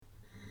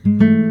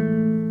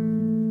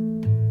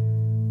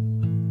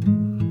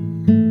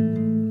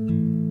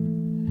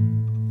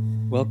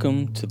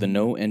Welcome to the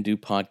Know and Do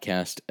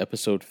Podcast,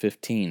 Episode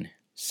 15,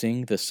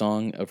 Sing the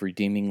Song of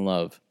Redeeming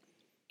Love.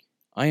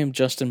 I am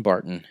Justin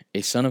Barton,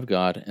 a son of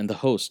God and the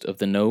host of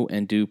the Know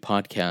and Do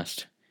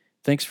Podcast.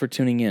 Thanks for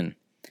tuning in.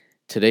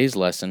 Today's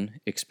lesson,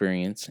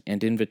 experience,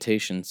 and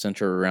invitation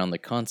center around the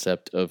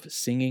concept of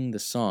singing the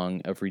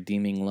song of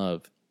redeeming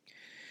love.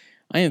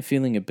 I am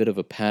feeling a bit of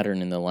a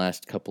pattern in the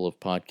last couple of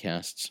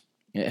podcasts.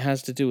 It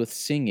has to do with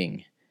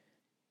singing.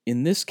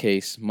 In this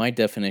case, my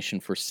definition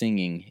for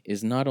singing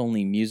is not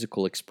only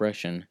musical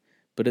expression,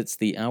 but it's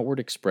the outward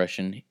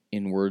expression,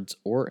 in words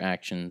or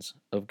actions,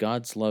 of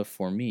God's love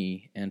for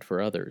me and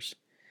for others.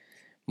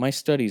 My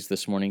studies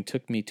this morning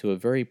took me to a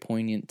very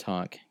poignant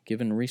talk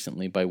given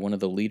recently by one of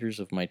the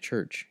leaders of my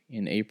church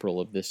in April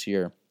of this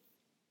year.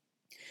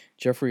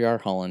 Jeffrey R.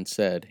 Holland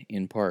said,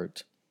 in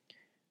part,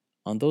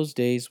 "On those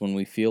days when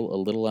we feel a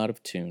little out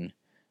of tune,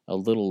 a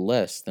little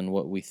less than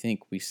what we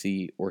think we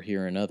see or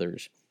hear in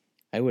others,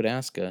 I would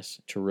ask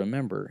us to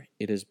remember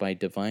it is by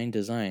divine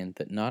design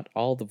that not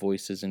all the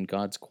voices in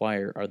God's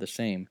choir are the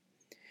same.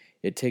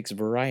 It takes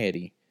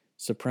variety,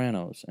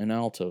 sopranos and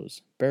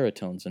altos,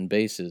 baritones and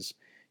basses,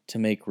 to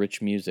make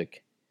rich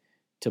music.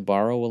 To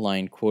borrow a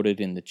line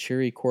quoted in the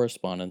cheery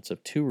correspondence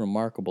of two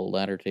remarkable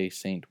Latter-day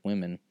Saint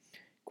women,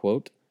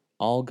 quote,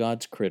 'All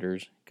God's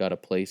critters got a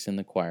place in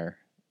the choir,'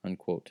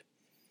 unquote.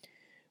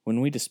 When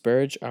we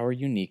disparage our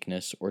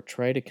uniqueness or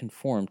try to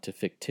conform to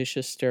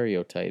fictitious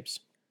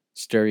stereotypes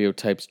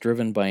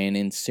driven by an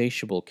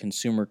insatiable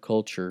consumer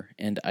culture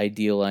and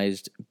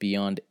idealized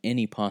beyond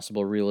any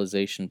possible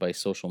realization by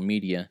social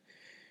media,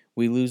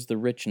 we lose the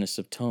richness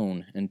of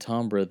tone and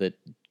timbre that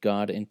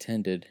God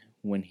intended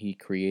when He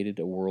created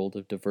a world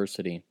of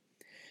diversity.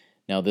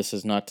 Now, this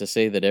is not to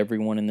say that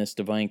everyone in this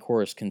divine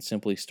chorus can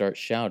simply start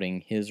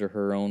shouting his or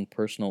her own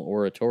personal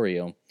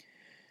oratorio.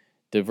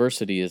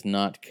 Diversity is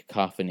not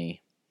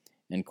cacophony,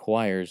 and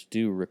choirs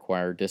do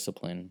require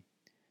discipline.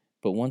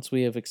 But once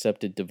we have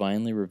accepted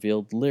divinely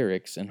revealed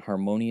lyrics and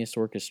harmonious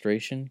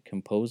orchestration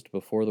composed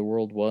before the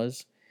world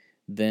was,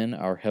 then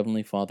our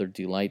Heavenly Father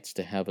delights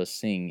to have us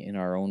sing in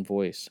our own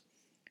voice,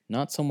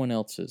 not someone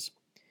else's.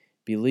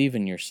 Believe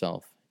in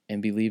yourself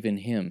and believe in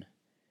Him.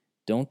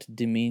 Don't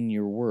demean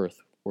your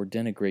worth or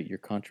denigrate your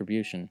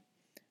contribution.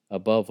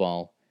 Above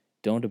all,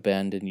 don't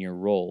abandon your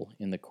role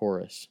in the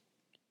chorus.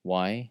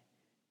 Why?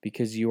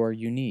 Because you are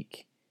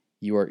unique.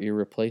 You are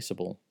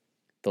irreplaceable.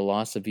 The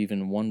loss of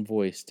even one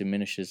voice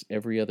diminishes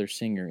every other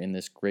singer in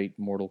this great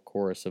mortal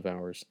chorus of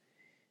ours,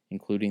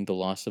 including the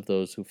loss of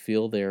those who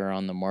feel they are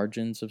on the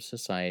margins of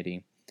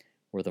society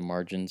or the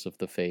margins of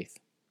the faith.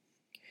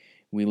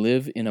 We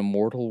live in a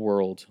mortal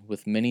world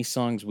with many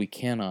songs we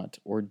cannot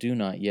or do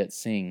not yet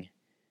sing,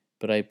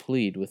 but I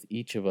plead with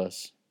each of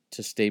us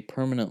to stay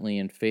permanently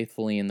and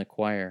faithfully in the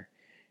choir,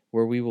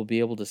 where we will be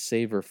able to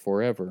savor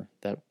forever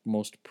that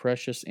most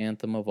precious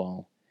anthem of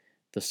all,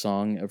 the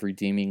song of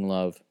redeeming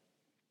love.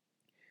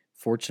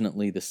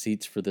 Fortunately, the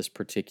seats for this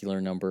particular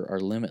number are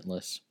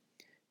limitless.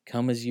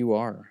 Come as you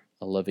are,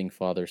 a loving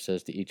Father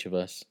says to each of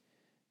us.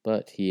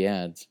 But, he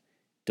adds,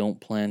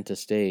 don't plan to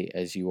stay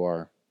as you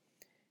are.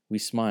 We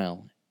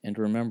smile and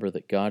remember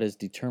that God is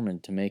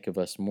determined to make of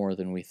us more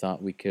than we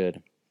thought we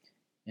could."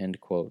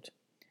 End quote.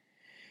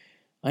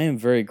 I am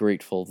very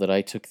grateful that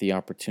I took the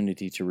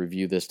opportunity to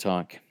review this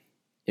talk.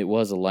 It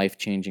was a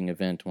life-changing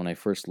event when I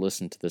first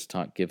listened to this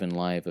talk given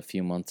live a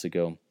few months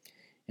ago.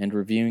 And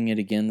reviewing it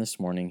again this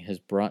morning has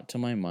brought to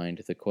my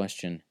mind the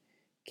question,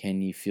 can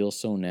ye feel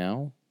so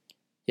now?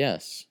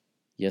 Yes,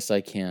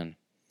 I can.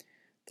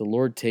 The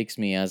Lord takes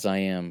me as I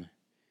am.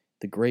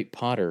 The great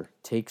potter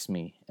takes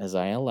me as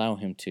I allow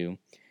Him to,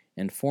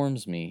 and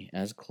forms me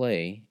as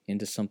clay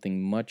into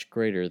something much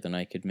greater than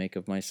I could make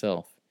of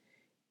myself,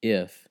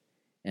 if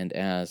and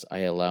as I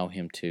allow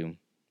Him to.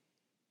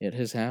 It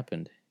has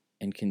happened,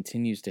 and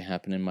continues to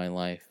happen in my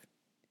life.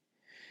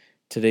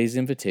 Today's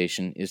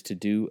invitation is to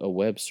do a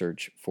web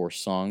search for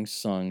Songs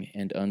Sung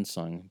and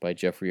Unsung by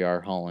Jeffrey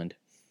R. Holland,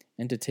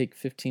 and to take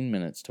 15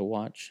 minutes to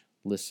watch,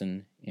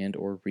 listen, and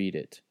or read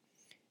it.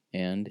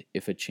 And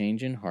if a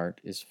change in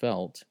heart is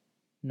felt,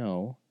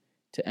 to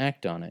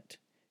act on it,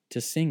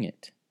 to sing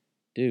it.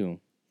 Do.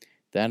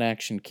 That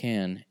action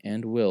can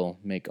and will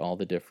make all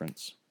the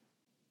difference.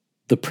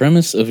 The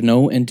premise of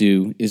Know and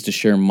Do is to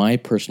share my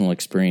personal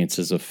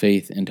experiences of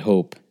faith and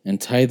hope, and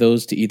tie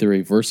those to either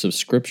a verse of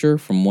Scripture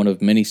from one of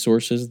many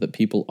sources that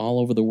people all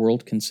over the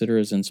world consider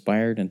as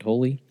inspired and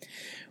holy,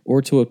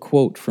 or to a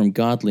quote from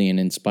godly and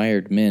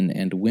inspired men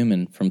and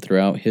women from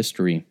throughout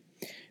history.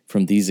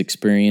 From these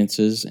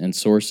experiences and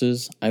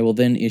sources, I will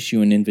then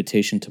issue an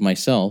invitation to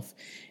myself,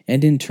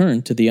 and in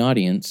turn to the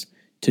audience,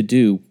 to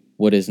do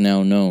what is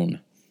now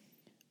known.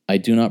 I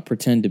do not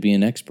pretend to be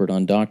an expert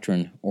on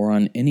doctrine or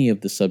on any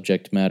of the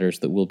subject matters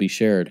that will be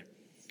shared.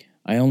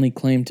 I only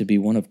claim to be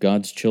one of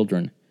God's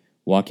children,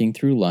 walking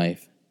through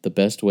life the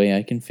best way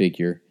I can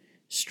figure,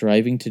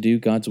 striving to do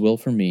God's will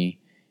for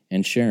me,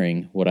 and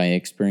sharing what I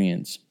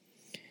experience.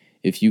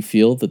 If you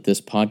feel that this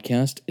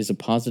podcast is a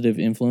positive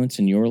influence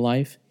in your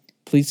life,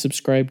 please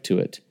subscribe to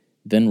it,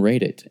 then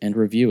rate it and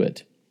review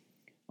it.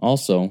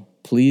 Also,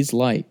 please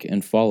like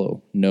and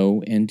follow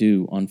Know and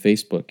Do on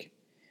Facebook.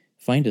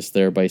 Find us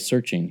there by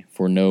searching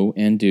for Know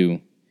and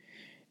Do.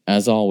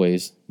 As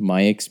always,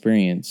 my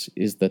experience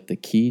is that the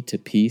key to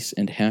peace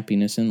and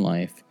happiness in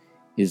life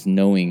is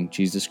knowing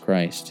Jesus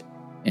Christ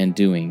and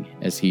doing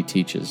as He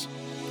teaches.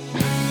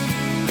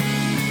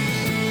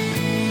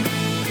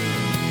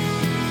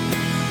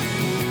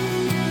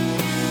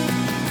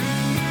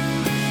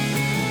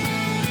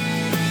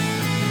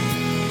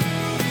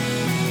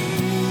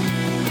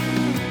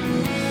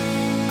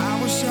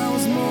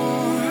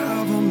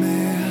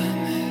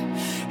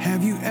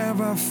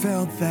 I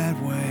felt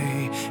that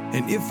way,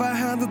 and if I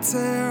had to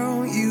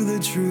tell you the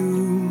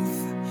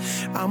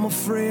truth, I'm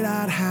afraid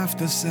I'd have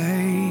to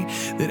say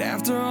that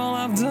after all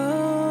I've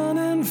done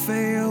and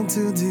failed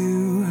to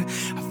do,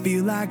 I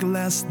feel like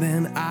less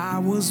than I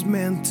was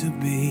meant to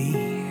be.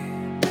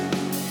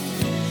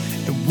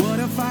 And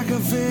what if I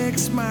could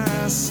fix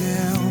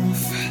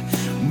myself?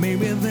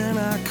 Maybe then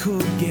I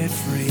could get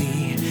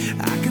free.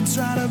 I could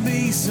try to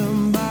be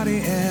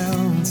somebody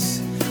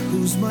else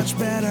who's much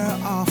better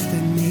off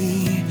than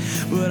me.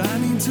 But I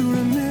need to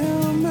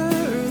remember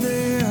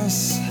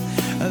this,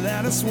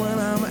 that it's when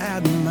I'm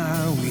at